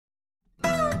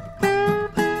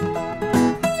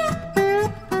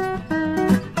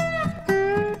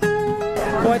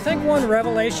ultimate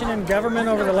revelation in government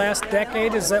over the last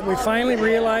decade is that we finally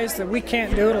realized that we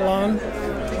can't do it alone.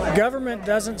 Government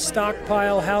doesn't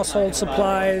stockpile household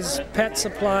supplies, pet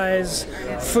supplies,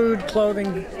 food,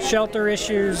 clothing, shelter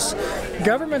issues.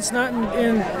 Government's not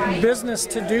in business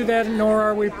to do that, nor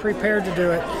are we prepared to do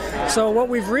it. So what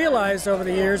we've realized over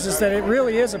the years is that it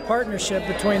really is a partnership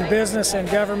between business and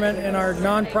government and our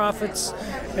nonprofits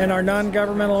and our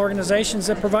non-governmental organizations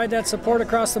that provide that support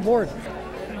across the board.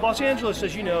 Los Angeles,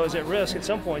 as you know, is at risk at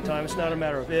some point in time. It's not a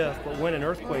matter of if, but when an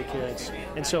earthquake hits.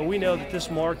 And so we know that this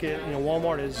market,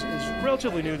 Walmart is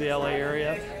relatively new to the LA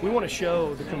area. We want to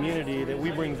show the community that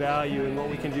we bring value in what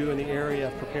we can do in the area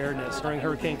of preparedness. During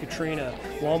Hurricane Katrina,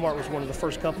 Walmart was one of the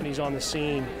first companies on the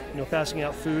scene, passing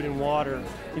out food and water,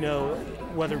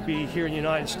 whether it be here in the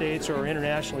United States or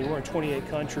internationally. We're in 28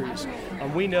 countries.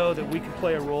 We know that we can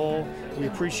play a role. We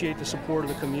appreciate the support of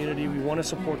the community. We want to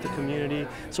support the community.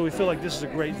 So we feel like this is a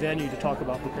great venue to talk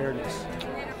about preparedness.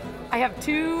 I have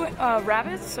two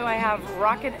rabbits, so I have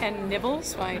Rocket and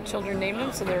Nibbles. My children named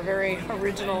them, so they're very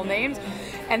original names.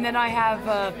 And then I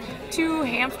have two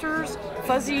hamsters,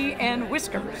 Fuzzy and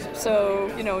Whiskers.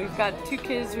 So, we've got two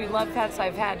kids, we love pets.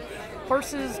 I've had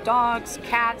horses, dogs,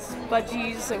 cats,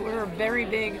 budgies. So we're a very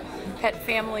big pet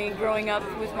family growing up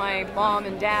with my mom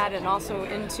and dad, and also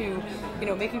into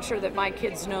making sure that my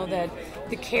kids know that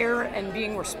the care and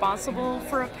being responsible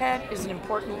for a pet is an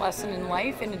important lesson in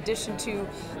life, in addition to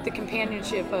the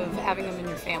companionship of having them in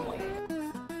your family.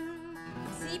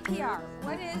 CPR.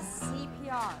 What is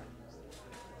CPR?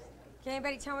 Can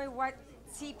anybody tell me what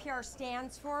CPR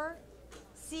stands for?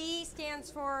 C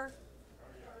stands for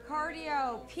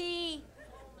cardio, P,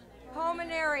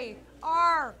 pulmonary,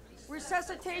 R,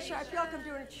 resuscitation. I feel like I'm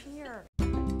doing a cheer.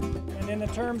 And in the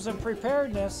terms of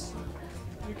preparedness,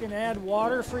 you can add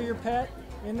water for your pet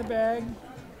in the bag,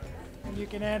 and you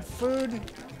can add food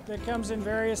that comes in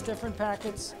various different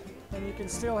packets, and you can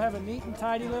still have a neat and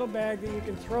tidy little bag that you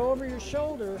can throw over your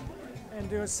shoulder and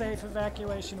do a safe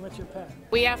evacuation with your pet.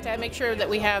 We have to make sure that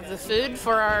we have the food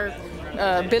for our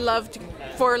beloved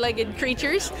four-legged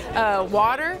creatures,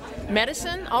 water,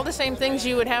 medicine, all the same things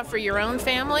you would have for your own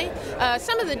family.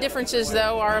 Some of the differences,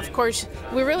 though, are, of course,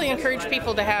 we really encourage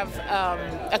people to have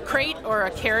a crate or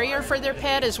a carrier for their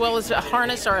pet, as well as a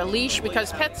harness or a leash,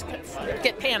 because pets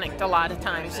get panicked a lot of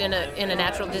times in a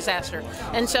natural disaster.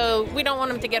 And so we don't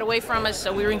want them to get away from us,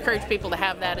 so we encourage people to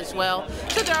have that as well.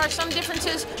 So there are some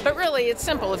differences, but really it's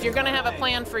simple. If you're going to have a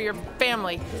plan for your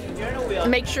family,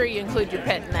 make sure you include your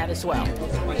pet in that as well.